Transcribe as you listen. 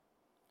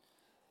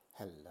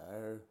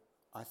Hello.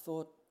 I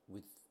thought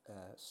with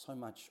so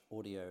much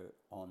audio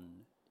on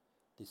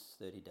this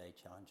 30-day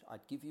challenge,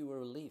 I'd give you a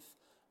relief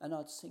and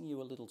I'd sing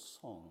you a little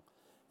song.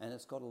 And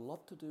it's got a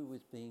lot to do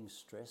with being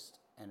stressed,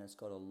 and it's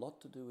got a lot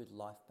to do with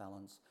life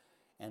balance,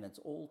 and it's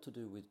all to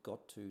do with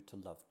got to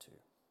love to.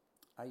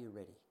 Are you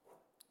ready?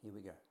 Here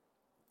we go.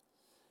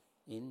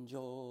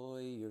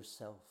 Enjoy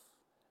yourself.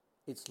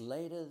 It's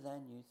later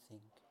than you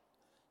think.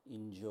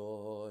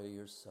 Enjoy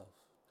yourself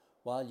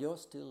while you're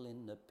still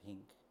in the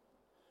pink.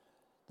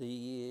 The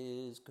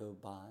years go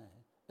by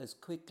as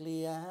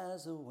quickly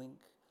as a wink.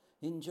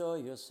 Enjoy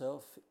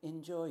yourself,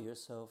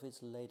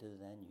 it's later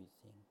than you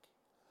think.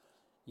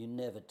 You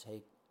never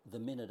take the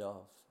minute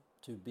off,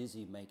 too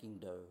busy making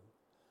dough.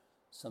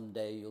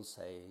 Someday you'll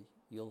say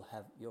you'll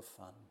have your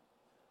fun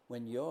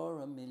when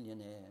you're a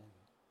millionaire.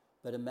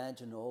 But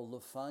imagine all the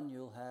fun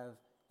you'll have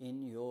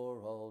in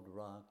your old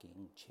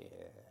rocking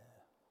chair.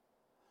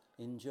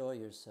 Enjoy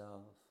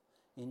yourself,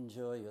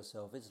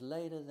 it's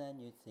later than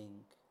you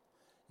think.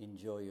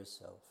 Enjoy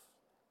yourself,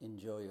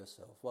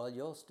 while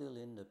you're still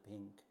in the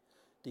pink.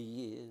 The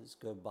years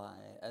go by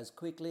as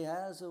quickly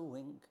as a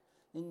wink.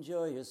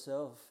 Enjoy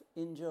yourself,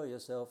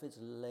 it's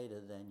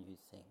later than you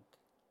think.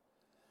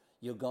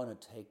 You're gonna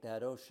take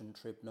that ocean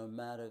trip no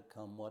matter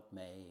come what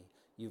may.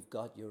 You've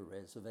got your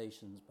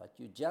reservations, but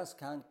you just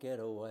can't get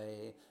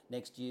away.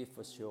 Next year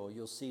for sure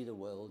you'll see the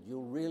world,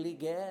 you'll really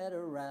get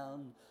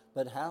around.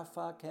 But how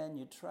far can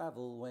you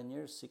travel when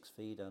you're 6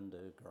 feet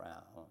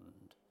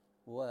underground?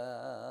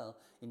 Well,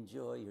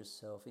 enjoy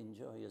yourself,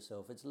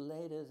 it's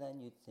later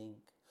than you think.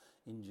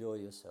 Enjoy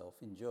yourself,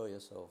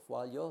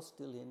 while you're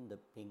still in the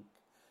pink.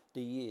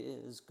 The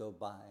years go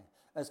by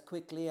as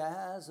quickly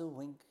as a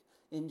wink.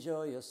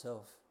 Enjoy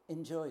yourself,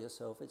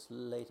 it's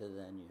later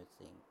than you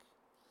think.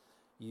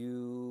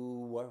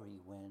 You worry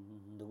when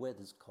the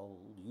weather's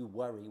cold, you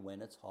worry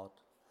when it's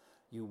hot.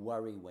 You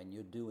worry when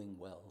you're doing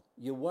well,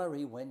 you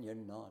worry when you're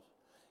not.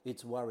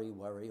 It's worry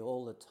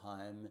all the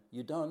time.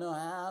 You don't know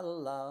how to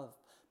love,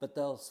 but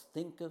they'll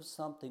think of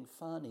something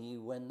funny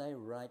when they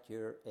write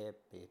your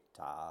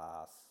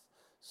epitaph.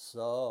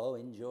 So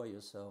enjoy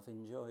yourself,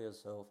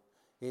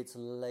 it's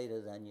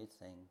later than you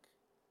think.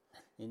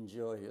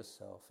 Enjoy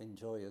yourself,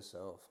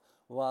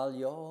 while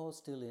you're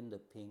still in the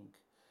pink.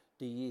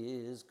 The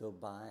years go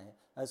by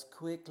as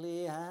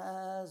quickly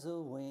as a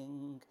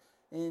wink.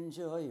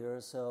 Enjoy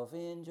yourself,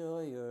 it's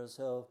later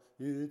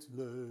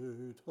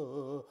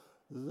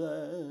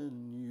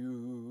than